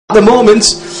at the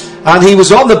moment, and he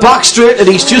was on the back straight, and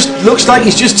looks like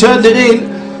he's just turned it in.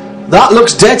 That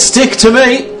looks dead stick to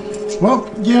me. Well,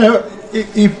 yeah,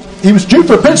 he was due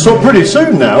for a pit stop pretty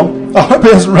soon now. I hope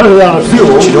he hasn't run out of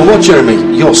fuel. Do you know what,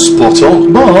 Jeremy? You're spot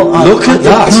on. Well, look at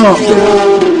that.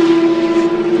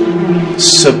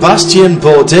 Sebastian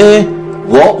Bourdais,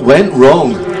 what went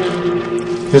wrong?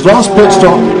 His last pit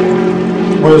stop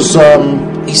was...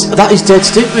 that is dead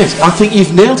stick, mate. I think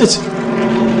you've nailed it.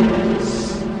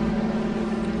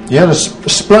 He had a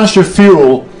splash of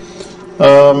fuel,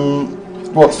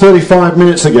 35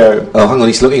 minutes ago. Oh, hang on,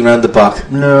 he's looking around the back.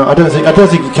 No, I don't think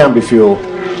it can be fuel.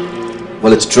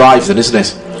 Well, it's drive then, isn't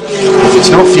it? If it's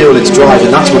not fuel, it's drive,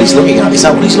 and that's what he's looking at. Is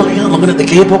that what he's looking at? Looking at the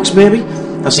gearbox, maybe?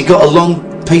 Has he got a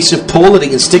long piece of pole that he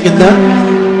can stick in there?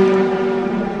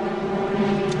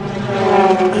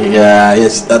 Yeah,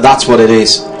 that's what it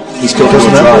is. He's got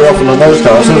doesn't happen very often on those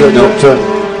cars, does it? No.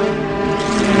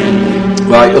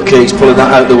 Right, okay, he's pulling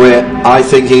that out of the way. I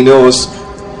think he knows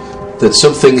that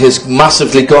something has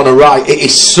massively gone awry. It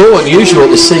is so unusual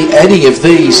to see any of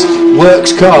these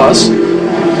works cars.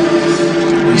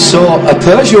 We saw a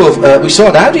Peugeot, we saw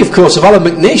an Audi, of course, of Alan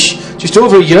McNish just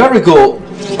over a year ago,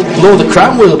 below the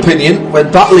crown wheel pinion, when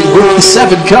battling with the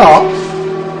 7 car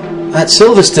at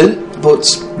Silverstone. But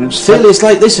failures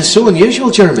like this are so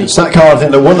unusual, Jeremy. It's that car, I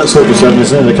think, that won at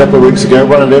Silverstone a couple of weeks ago,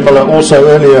 won at Imola also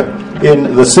earlier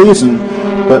in the season.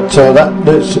 But that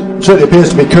certainly appears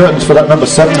to be curtains for that number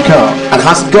 7 car. And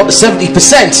hasn't got the 70%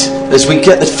 as we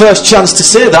get the first chance to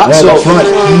say that. Yeah, so that's right.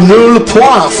 Nul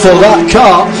point for that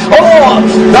car. Oh,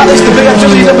 that is the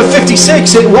BMW number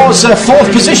 56. It was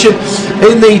 4th position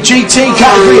in the GT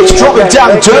category. It's dropping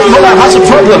down. Dirk Muller has a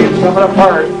problem.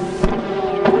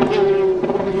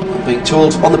 Being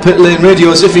told on the pit lane radio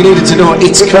as if he needed to know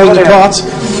it's coming apart.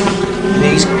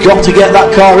 He's got to get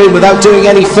that car in without doing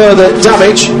any further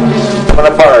damage.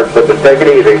 Coming apart, but just take it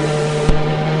easy.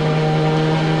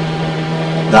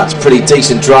 That's pretty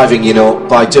decent driving, you know,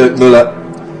 by Dirk Muller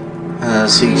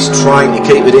as he's trying to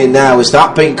keep it in now. Has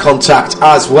that been contact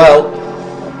as well?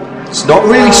 It's not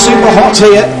really super hot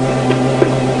here.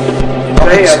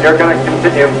 Okay, and you're going to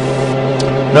continue.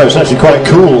 No, it's actually quite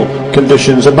cool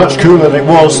conditions, and much cooler than it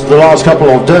was the last couple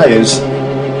of days.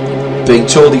 Being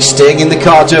told he's staying in the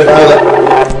car, Dirk Muller.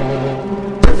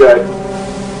 Good.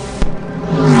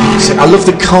 I love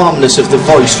the calmness of the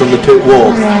voice from the pit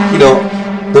wall. You know,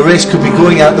 the race could be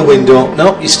going out the window.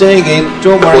 No, you're staying in,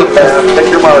 don't worry. Take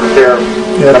your marks here.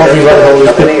 Yeah, Bobby Rahal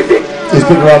he's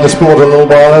been around the sport a little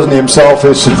while, hasn't he, himself?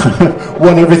 He's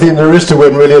won everything there is to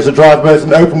win, really, as a driver, both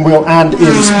in open wheel and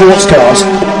in sports cars.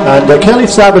 And Kelly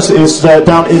Sabas is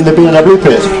down in the BMW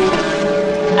pit.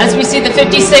 As we see the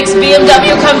 56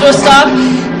 BMW come to a stop,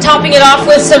 topping it off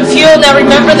with some fuel. Now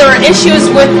remember, there were issues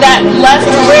with that left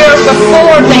rear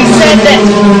before. They said that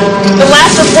the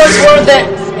last reports were that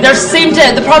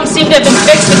the problem seemed to have been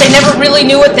fixed, but they never really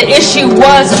knew what the issue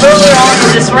was earlier on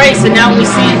in this race. And now we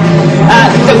see that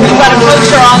we've got a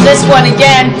puncture on this one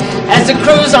again as the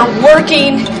crews are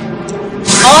working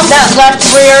on that left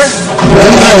rear.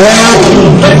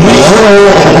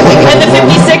 And the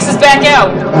 56 is back out.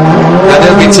 And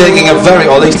they'll be taking or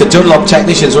at least the Dunlop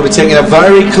technicians will be taking a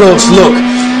very close look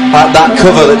at that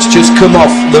cover that's just come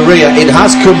off the rear. It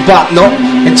has come back, not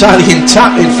entirely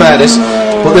intact in fairness,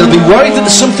 but they'll be worried that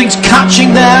something's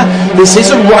catching there. This is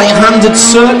a right-handed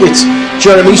circuit,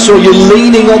 Jeremy, so you're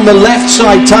leaning on the left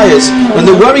side tyres, and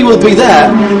the worry will be there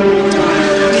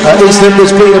is that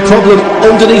there's been a problem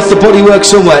underneath the bodywork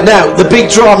somewhere. Now, the big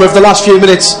drama of the last few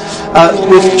minutes,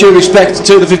 with due respect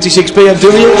to the 56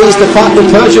 BMW, is the fact that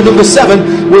Peugeot number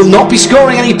 7 will not be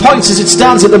scoring any points as it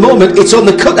stands at the moment. It's on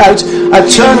the cutout at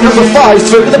turn number 5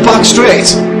 through to the back straight.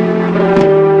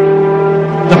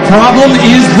 The problem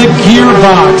is the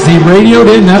gearbox. He radioed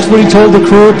in, that's what he told the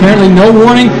crew. Apparently no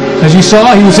warning. As you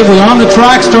saw, he was simply on the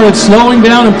track, started slowing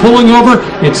down and pulling over.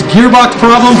 It's a gearbox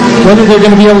problem. Whether they're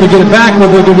going to be able to get it back,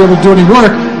 whether they're going to be able to do any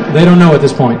work, they don't know at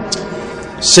this point.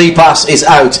 C-Pass is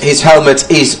out, his helmet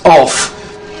is off.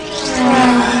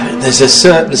 There's a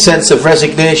certain sense of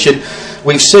resignation.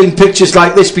 We've seen pictures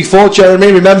like this before,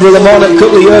 Jeremy. Remember Le Mans a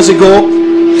couple of years ago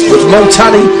with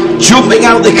Montani jumping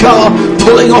out the car,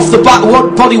 pulling off the back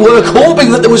bodywork,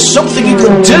 hoping that there was something he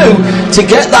could do to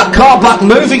get that car back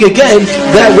moving again.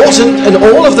 There wasn't, and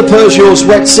all of the Peugeots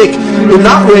went sick in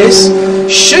that race.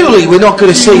 Surely we're not going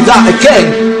to see that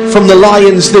again from the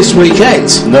Lions this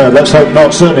weekend. No, let's hope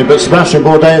not, certainly. But Sebastian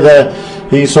Bourdais there,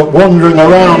 he's sort of wandering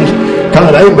around kind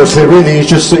of aimlessly, really.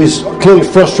 He's clearly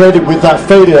frustrated with that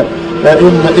failure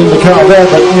in the car there.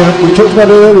 But you know, we talked about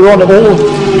it earlier on. All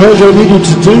Peugeot needed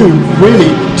to do really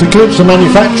to clinch the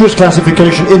manufacturer's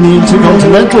classification in the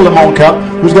Intercontinental Le Mans Cup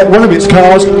was get one of its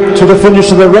cars to the finish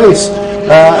of the race.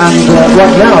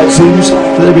 Right now it seems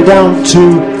that they'll be down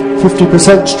to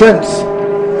 50% strength.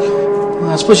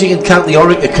 I suppose you can count the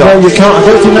Orica car. No, you can't. I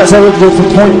don't think that's eligible for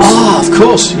points. Ah, of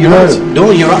course, you're right. No,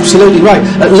 you're absolutely right.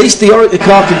 At least the Orica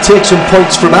car can take some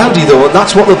points from Audi, though, and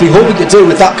that's what they'll be hoping to do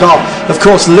with that car. Of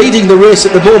course, leading the race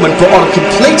at the moment, but on a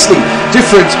completely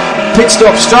different pit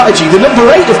stop strategy. The number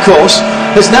 8, of course,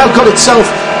 has now got itself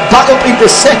back up into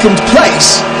second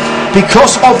place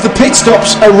because of the pit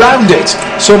stops around it.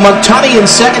 So Montani in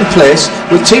second place,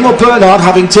 with Timo Bernhard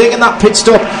having taken that pit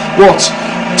stop,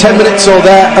 10 minutes or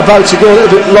there, about to go, a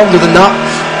little bit longer than that.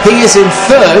 He is in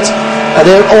third, and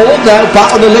they're all now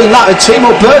back on the lead lap. And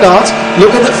Timo Bernhard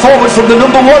looking forward from the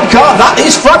number 1 car. That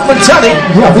is Frank Montani,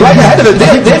 right ahead of it.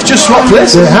 They've just swapped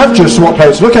places. They have just swapped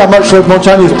places. Look how much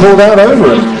Montani has pulled out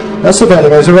over him. That's about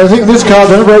amazing. I think this car,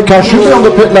 the number 8 car, should be on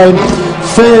the pit lane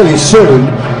fairly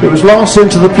soon. It was last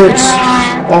into the pits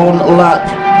on lap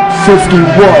 51,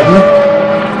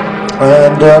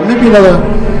 and maybe another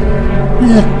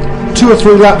 2 or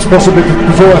 3 laps possibly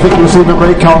before I think we'll see the number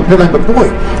 8 car on pit lane. But boy,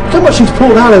 look how much he's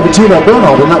pulled out over Timo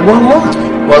Bernhard in that one lap.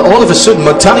 Well, all of a sudden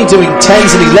Montani doing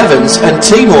 10s and 11s, and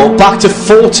Timo back to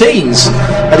 14s,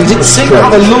 and he didn't seem to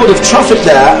have a load of traffic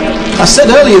there. I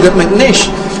said earlier that McNish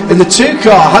in the 2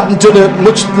 car hadn't done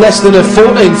much less than a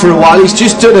 14 for a while. He's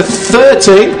just done a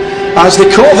 13 as the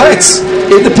Corvettes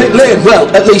in the pit lane. Well,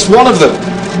 at least one of them.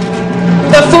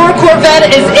 The 4 Corvette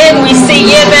is in. We see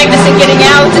Jan Magnussen getting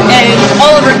out, and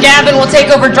Oliver Gavin will take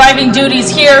over driving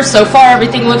duties here. So far,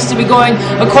 everything looks to be going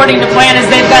according to plan, as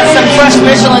they've got some fresh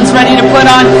Michelins ready to put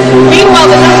on.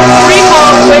 Meanwhile, the number 3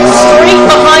 car went straight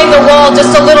behind the wall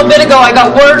just a little bit ago. I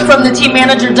got word from the team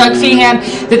manager, Doug Feehan,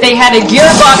 that they had a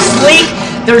gearbox leak.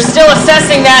 They're still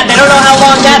assessing that. They don't know how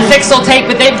long that fix will take,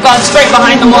 but they've gone straight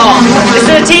behind the wall. This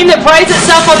is a team that prides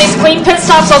itself on these clean pit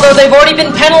stops, although they've already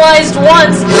been penalized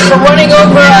once for running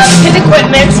over pit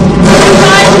equipment. This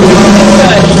time, it's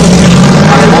good.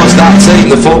 And it was that team,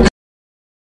 the 4